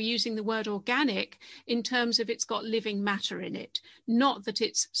realized that they were using the word organic in terms of it's got living matter in it, not that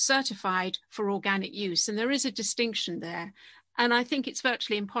it's certified for organic use. And there is a distinction there. And I think it's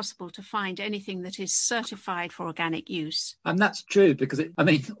virtually impossible to find anything that is certified for organic use. And that's true, because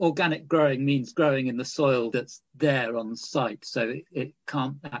organic growing means growing in the soil that's there on site. So it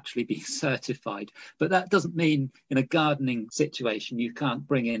can't actually be certified. But that doesn't mean in a gardening situation you can't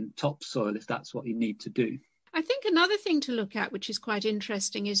bring in topsoil if that's what you need to do. I think another thing to look at, which is quite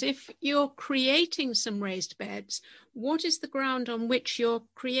interesting, is if you're creating some raised beds, what is the ground on which you're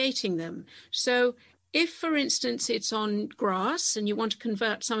creating them? So if, for instance, it's on grass and you want to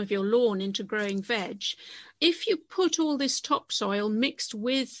convert some of your lawn into growing veg, if you put all this topsoil mixed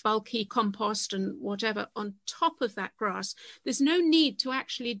with bulky compost and whatever on top of that grass, there's no need to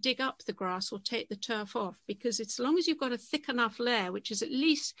actually dig up the grass or take the turf off, because as long as you've got a thick enough layer, which is at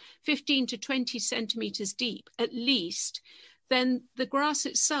least 15 to 20 centimetres deep, at least, then the grass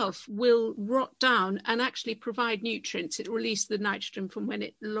itself will rot down and actually provide nutrients. It releases the nitrogen from when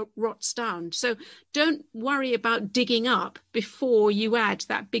it rots down. So don't worry about digging up before you add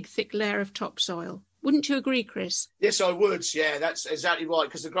that big thick layer of topsoil. Wouldn't you agree, Chris? Yes, I would. Yeah, that's exactly right,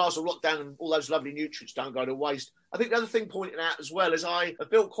 because the grass will rot down and all those lovely nutrients don't go to waste. I think the other thing pointing out as well is I have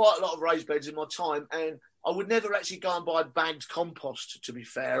built quite a lot of raised beds in my time, and I would never actually go and buy bagged compost, to be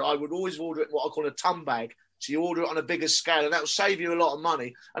fair. I would always order it in what I call a ton bag. So you order it on a bigger scale, and that will save you a lot of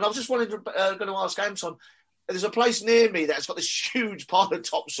money. And I was just going to ask Anton, there's a place near me that's got this huge pile of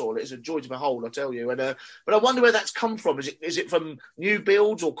topsoil. It's a joy to behold, I tell you. And but I wonder where that's come from. Is it from new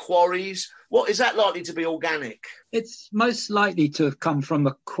builds or quarries? What is that likely to be organic? It's most likely to have come from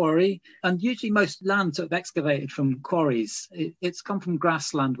a quarry, and usually most land sort of excavated from quarries. It's come from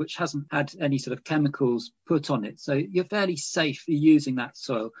grassland which hasn't had any sort of chemicals put on it. So you're fairly safe using that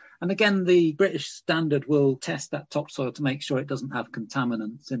soil. And again, the British standard will test that topsoil to make sure it doesn't have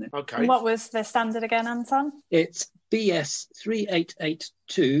contaminants in it. Okay. And what was the standard again, Anton? It's BS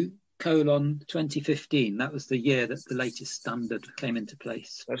 3882:2015. That was the year that the latest standard came into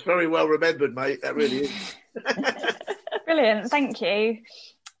place. That's very well remembered, mate. That really is. Brilliant, thank you.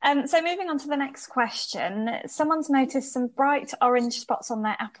 So moving on to the next question. Someone's noticed some bright orange spots on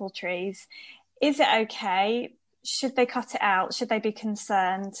their apple trees. Is it okay? Should they cut it out? Should they be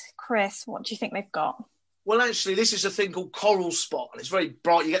concerned? Chris, what do you think they've got? Well, actually, this is a thing called coral spot, and it's very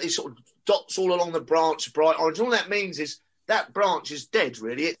bright. You get these sort of dots all along the branch, bright orange. All that means is that branch is dead,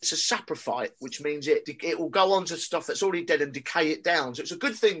 really. It's a saprophyte, which means it will go on to stuff that's already dead and decay it down. So it's a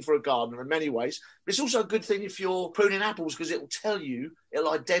good thing for a gardener in many ways, but it's also a good thing if you're pruning apples because it will tell you,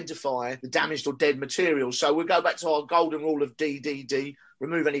 it'll identify the damaged or dead material. So we'll go back to our golden rule of DDD,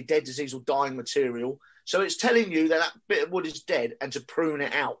 remove any dead, disease or dying material. So it's telling you that that bit of wood is dead and to prune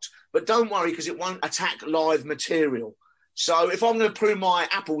it out. But don't worry because it won't attack live material. So if I'm going to prune my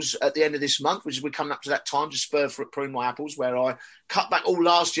apples at the end of this month, which is we're coming up to that time to prune my apples, where I cut back all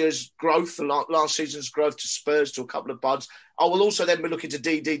last year's growth, last season's growth to spurs to a couple of buds, I will also then be looking to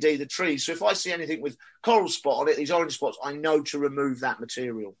DDD the trees. So if I see anything with coral spot on it, these orange spots, I know to remove that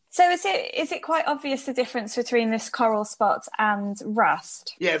material. So is it quite obvious the difference between this coral spot and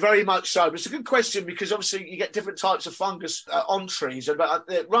rust? Yeah, very much so. But it's a good question because obviously you get different types of fungus on trees. But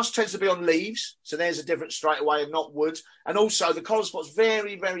rust tends to be on leaves, so there's a difference straight away and not wood. And also the coral spot's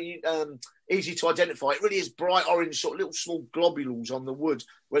very, very easy to identify. It really is bright orange, sort of little small globules on the wood,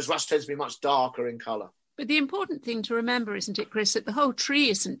 whereas rust tends to be much darker in colour. But the important thing to remember, isn't it, Chris, that the whole tree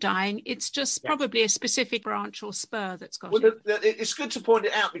isn't dying. It's just probably a specific branch or spur that's got it. It's good to point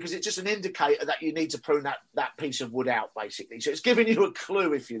it out because it's just an indicator that you need to prune that piece of wood out, basically. So it's giving you a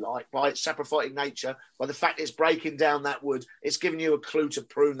clue, if you like, by its saprophytic nature, by the fact it's breaking down that wood, it's giving you a clue to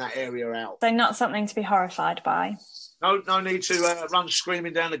prune that area out. So not something to be horrified by. No need to run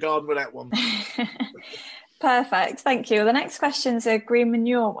screaming down the garden with that one. Perfect, thank you. The next question's a green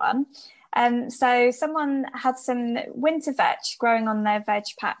manure one. So someone had some winter vetch growing on their veg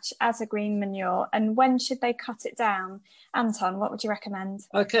patch as a green manure, and when should they cut it down? Anton, what would you recommend?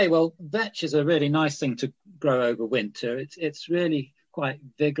 Okay, well, vetch is a really nice thing to grow over winter. It's really quite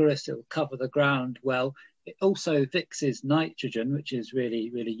vigorous. It'll cover the ground well. It also fixes nitrogen, which is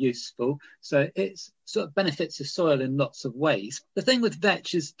really, really useful. So it sort of benefits the soil in lots of ways. The thing with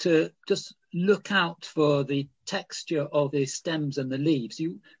vetch is to just look out for the texture of the stems and the leaves.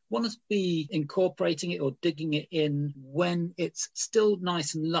 You want to be incorporating it or digging it in when it's still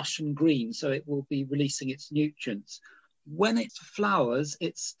nice and lush and green, so it will be releasing its nutrients. When it flowers,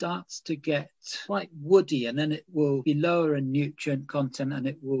 it starts to get quite woody, and then it will be lower in nutrient content and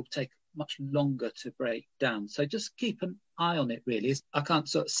it will take much longer to break down. So just keep an eye on it, really. I can't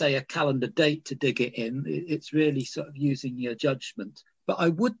sort of say a calendar date to dig it in. It's really sort of using your judgment. But I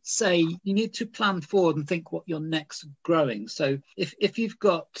would say you need to plan forward and think what you're next growing. So if you've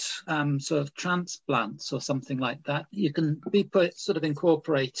got sort of transplants or something like that, you can be sort of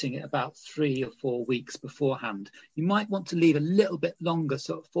incorporating it about 3 or 4 weeks beforehand. You might want to leave a little bit longer,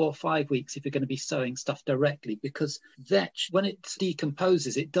 sort of 4 or 5 weeks if you're going to be sowing stuff directly, because vetch, when it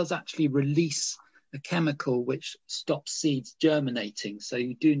decomposes, it does actually release a chemical which stops seeds germinating. So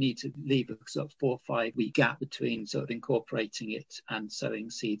you do need to leave a sort of 4 or 5 week gap between sort of incorporating it and sowing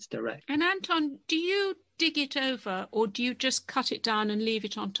seeds direct. And Anton, do you dig it over or do you just cut it down and leave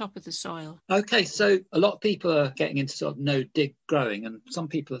it on top of the soil? Okay, so a lot of people are getting into sort of no dig growing, and some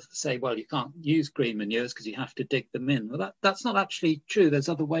people say, well, you can't use green manures because you have to dig them in. Well, that's not actually true. There's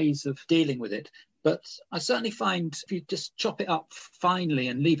other ways of dealing with it. But I certainly find if you just chop it up finely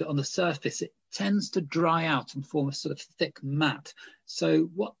and leave it on the surface, it tends to dry out and form a sort of thick mat. So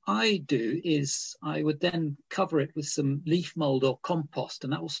what I do is I would then cover it with some leaf mould or compost,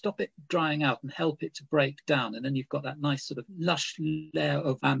 and that will stop it drying out and help it to break down. And then you've got that nice sort of lush layer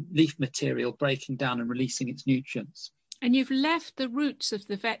of leaf material breaking down and releasing its nutrients. And you've left the roots of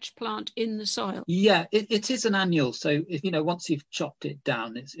the vetch plant in the soil? Yeah, it is an annual. So, once you've chopped it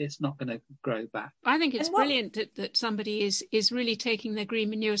down, it's not going to grow back. I think it's brilliant that somebody is really taking their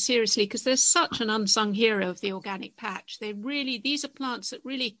green manure seriously, because there's such an unsung hero of the organic patch. These are plants that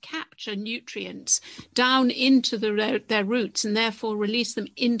really capture nutrients down into their roots and therefore release them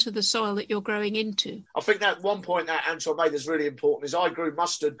into the soil that you're growing into. I think that one point that Anton made is really important is I grew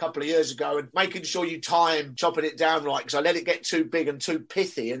mustard a couple of years ago, and making sure you time chopping it down right, I let it get too big and too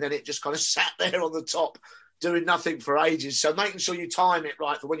pithy, and then it just kind of sat there on the top doing nothing for ages. So making sure you time it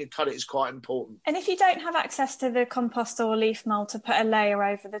right for when you cut it is quite important. And if you don't have access to the compost or leaf mould to put a layer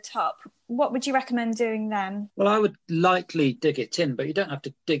over the top, what would you recommend doing then? Well, I would likely dig it in, but you don't have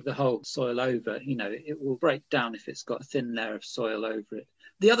to dig the whole soil over. It will break down if it's got a thin layer of soil over it.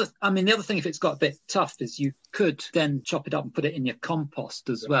 The other thing, if it's got a bit tough, is you could then chop it up and put it in your compost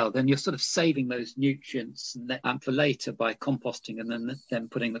as well. Then you're sort of saving those nutrients for later by composting, and then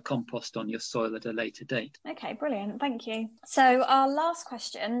putting the compost on your soil at a later date. Okay, brilliant. Thank you. So our last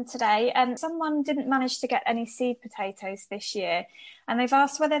question today, someone didn't manage to get any seed potatoes this year, and they've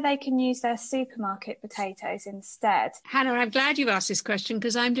asked whether they can use their supermarket potatoes instead. Hannah, I'm glad you've asked this question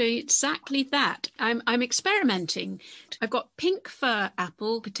because I'm doing exactly that. I'm experimenting. I've got pink fir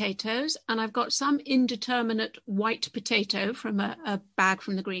apple potatoes and I've got some indeterminate white potato from a bag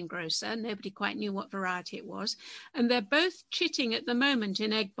from the greengrocer. Nobody quite knew what variety it was. And they're both chitting at the moment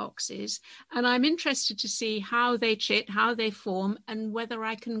in egg boxes. And I'm interested to see how they chit, how they form, and whether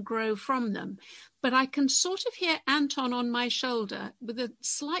I can grow from them. But I can sort of hear Anton on my shoulder with a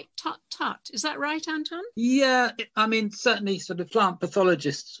slight tut-tut. Is that right, Anton? Yeah, certainly sort of plant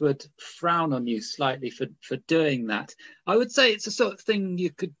pathologists would frown on you slightly for doing that. I would say it's a sort of thing you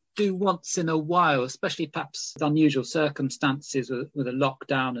could do once in a while, especially perhaps unusual circumstances with a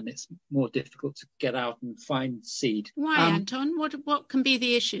lockdown and it's more difficult to get out and find seed. Why, Anton? What can be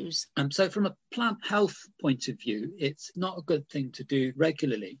the issues? So from a plant health point of view, it's not a good thing to do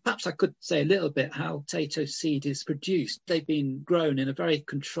regularly. Perhaps I could say a little bit how potato seed is produced. They've been grown in a very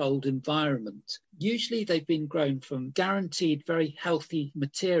controlled environment. Usually they've been grown from guaranteed very healthy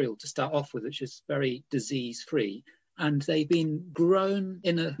material to start off with, which is very disease-free. And they've been grown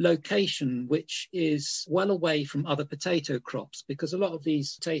in a location which is well away from other potato crops, because a lot of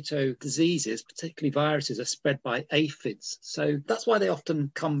these potato diseases, particularly viruses, are spread by aphids. So that's why they often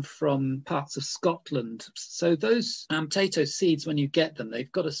come from parts of Scotland. So those potato seeds, when you get them,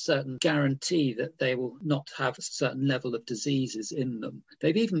 they've got a certain guarantee that they will not have a certain level of diseases in them.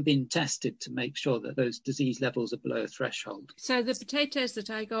 They've even been tested to make sure that those disease levels are below a threshold. So the potatoes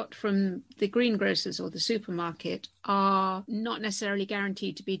that I got from the greengrocers or the supermarket are not necessarily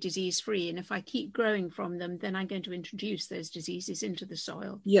guaranteed to be disease-free. And if I keep growing from them, then I'm going to introduce those diseases into the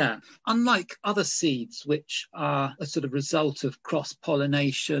soil. Yeah. Unlike other seeds, which are a sort of result of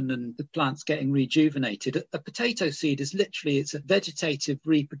cross-pollination and the plants getting rejuvenated, a potato seed is literally, it's a vegetative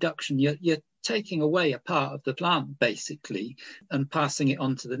reproduction. You're taking away a part of the plant, basically, and passing it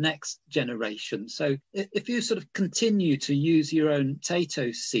on to the next generation. So if you sort of continue to use your own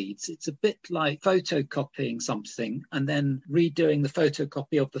potato seeds, it's a bit like photocopying something and then redoing the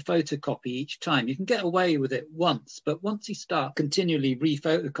photocopy of the photocopy each time. You can get away with it once, but once you start continually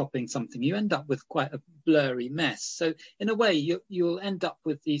re-photocopying something, you end up with quite a blurry mess. So in a way, you'll end up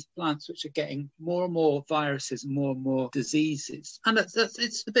with these plants which are getting more and more viruses and more diseases. And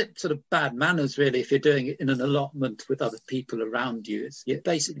it's a bit sort of bad manners, really, if you're doing it in an allotment with other people around you. You're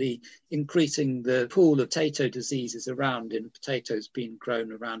basically increasing the pool of potato diseases around in potatoes being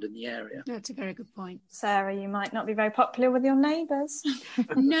grown around in the area. That's a very good point. Sarah, you might not be very popular with your neighbours.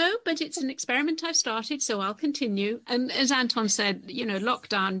 No, but it's an experiment I've started, so I'll continue. And as Anton said,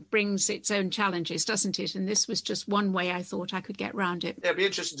 lockdown brings its own challenges, doesn't it? And this was just one way I thought I could get round it. Yeah, it'd be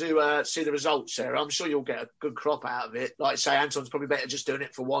interesting to see the results, Sarah. I'm sure you'll get a good crop out of it. Like I say, Anton's probably better just doing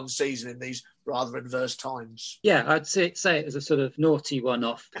it for one season in these rather adverse times. Yeah, I'd say it as a sort of naughty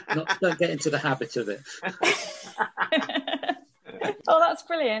one-off. Don't get into the habit of it. Oh, that's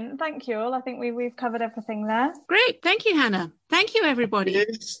brilliant. Thank you all. I think we've covered everything there. Great. Thank you, Hannah. Thank you, everybody.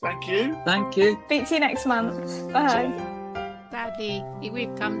 Yes, thank you. Thank you. Speak to you next month. Bye. Sadly,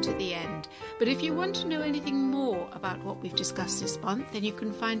 we've come to the end. But if you want to know anything more about what we've discussed this month, then you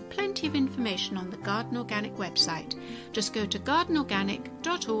can find plenty of information on the Garden Organic website. Just go to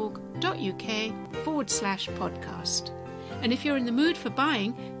gardenorganic.org.uk/podcast. And if you're in the mood for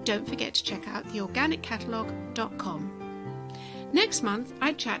buying, don't forget to check out theorganiccatalogue.com. Next month,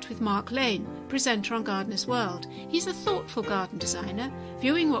 I chat with Mark Lane, presenter on Gardener's World. He's a thoughtful garden designer,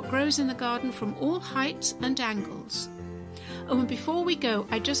 viewing what grows in the garden from all heights and angles. Oh, and before we go,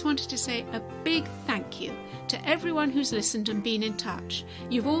 I just wanted to say a big thank you to everyone who's listened and been in touch.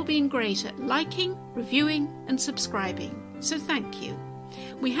 You've all been great at liking, reviewing and subscribing, so thank you.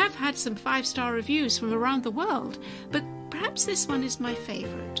 We have had some 5-star reviews from around the world, but perhaps this one is my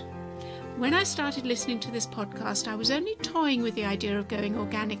favourite. When I started listening to this podcast, I was only toying with the idea of going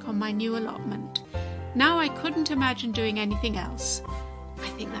organic on my new allotment. Now I couldn't imagine doing anything else. I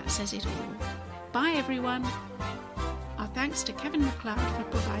think that says it all. Bye, everyone. Our thanks to Kevin MacLeod for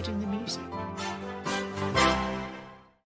providing the music.